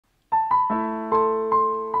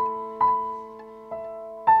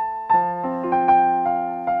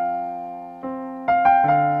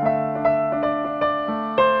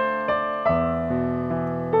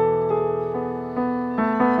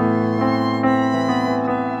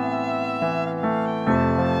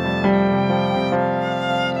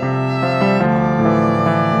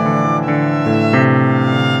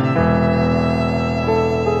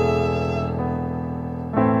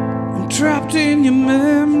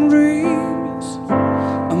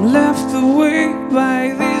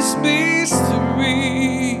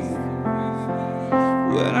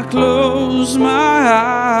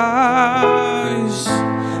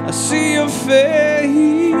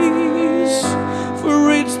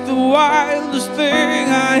wildest thing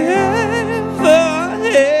I ever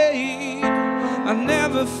hate. I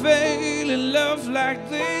never fell in love like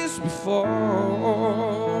this before.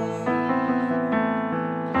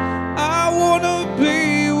 I wanna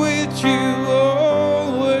be with you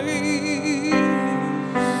always,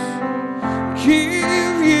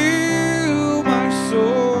 give you my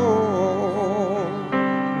soul.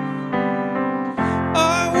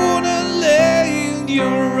 I wanna lay in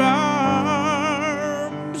your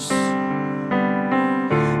arms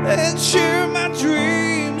and share my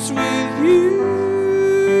dreams with you.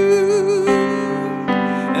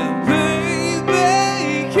 And baby,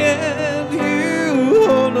 can you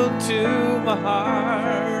hold on to my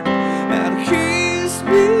heart and kiss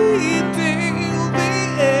me till the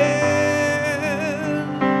end?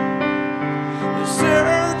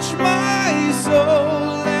 Search my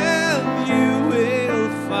soul and you will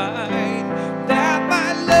find that my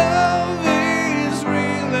love is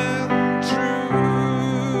real and true.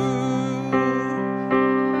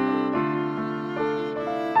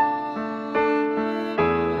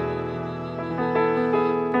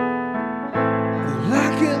 All I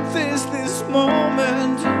can face this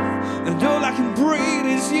moment, and all I can breathe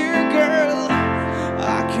is you, girl.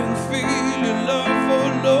 I can feel your love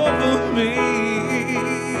all over me.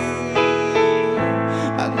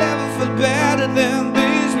 I never felt better than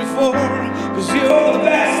this before, 'cause you're the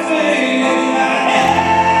best thing I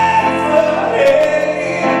ever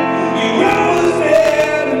had. You always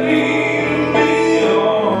there to lead me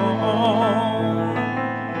on.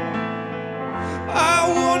 I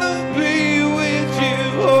wanna be with you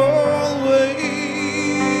always,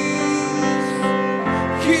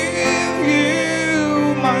 give you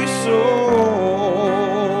my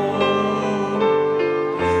soul.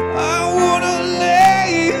 I wanna lay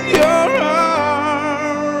in your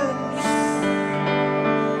arms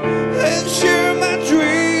and share my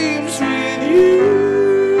dreams with you.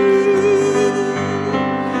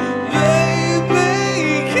 Baby,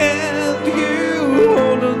 can't you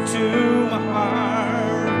hold on to my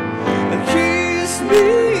heart and kiss me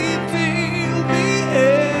till the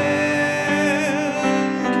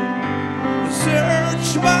end? Search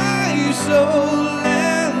my soul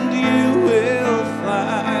and you will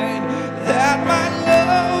find that my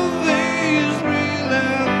love is real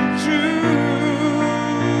and true.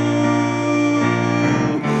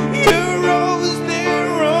 You're always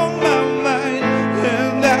there on my mind,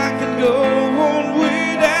 and I can go on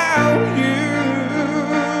without you.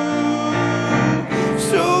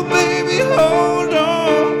 So baby, hold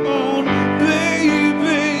on,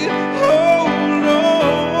 baby, hold on.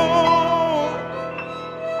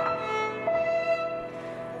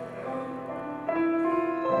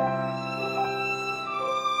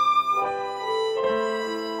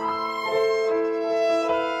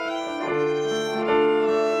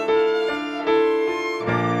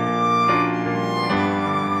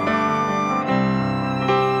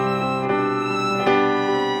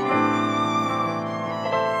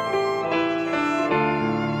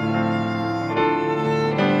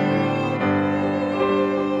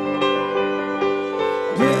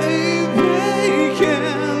 Baby,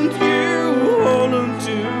 can't you hold on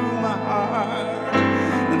to my heart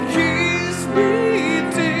and kiss me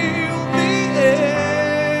till the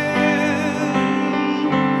end?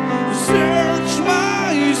 Search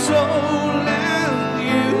my soul and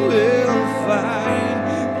you will find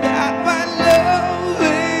that my love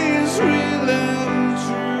is real and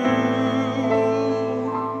true.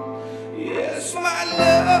 Yes, my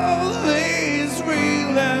love is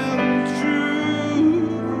real and true.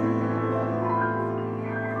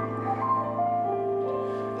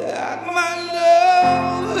 That my